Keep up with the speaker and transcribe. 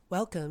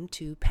Welcome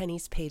to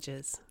Penny's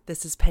Pages.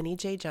 This is Penny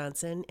J.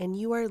 Johnson, and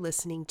you are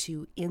listening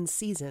to In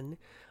Season,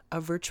 a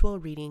virtual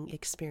reading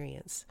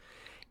experience.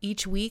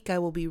 Each week I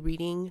will be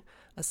reading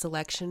a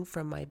selection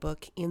from my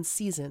book, In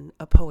Season,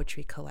 a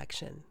poetry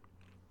collection.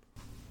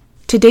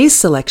 Today's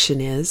selection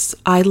is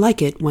I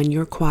Like It When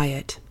You're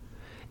Quiet,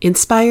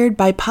 inspired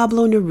by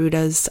Pablo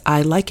Neruda's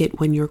I Like It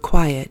When You're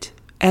Quiet,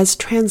 as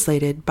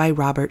translated by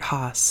Robert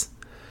Haas.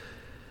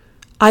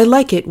 I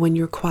like it when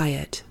you're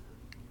quiet.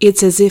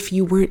 It's as if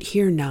you weren't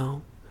here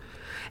now,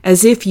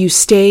 as if you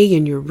stay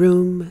in your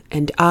room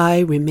and I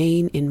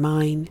remain in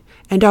mine,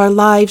 and our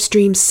lives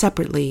dream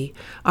separately,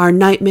 our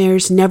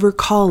nightmares never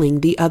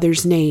calling the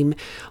other's name,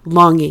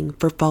 longing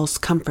for false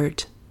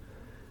comfort.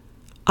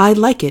 I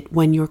like it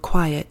when you're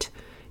quiet.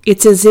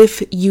 It's as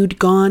if you'd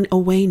gone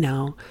away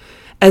now,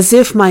 as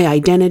if my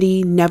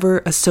identity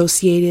never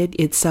associated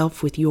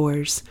itself with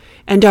yours,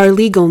 and our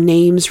legal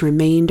names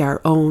remained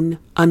our own,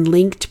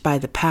 unlinked by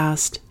the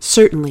past,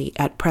 certainly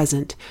at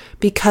present,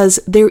 because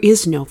there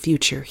is no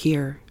future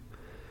here.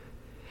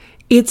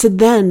 It's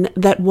then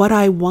that what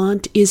I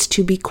want is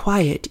to be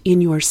quiet in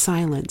your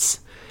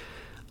silence.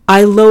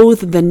 I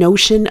loathe the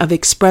notion of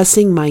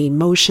expressing my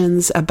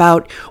emotions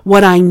about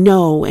what I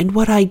know and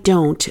what I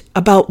don't,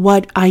 about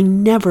what I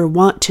never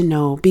want to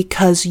know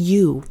because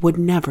you would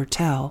never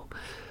tell.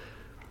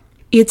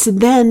 It's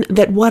then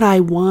that what I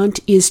want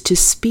is to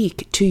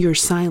speak to your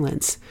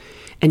silence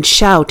and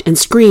shout and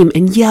scream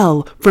and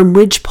yell from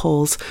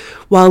ridgepoles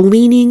while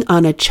leaning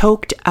on a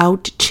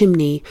choked-out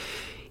chimney,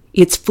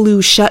 its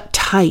flue shut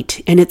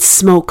tight and its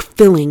smoke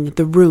filling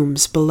the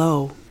rooms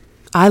below.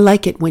 I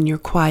like it when you're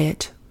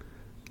quiet.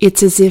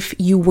 It's as if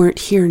you weren't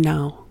here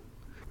now.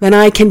 Then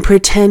I can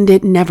pretend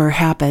it never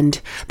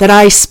happened, that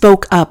I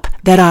spoke up,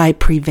 that I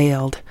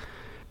prevailed.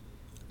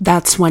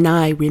 That's when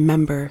I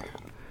remember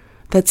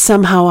that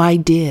somehow I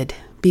did,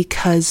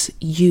 because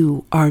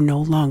you are no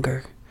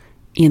longer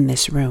in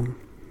this room.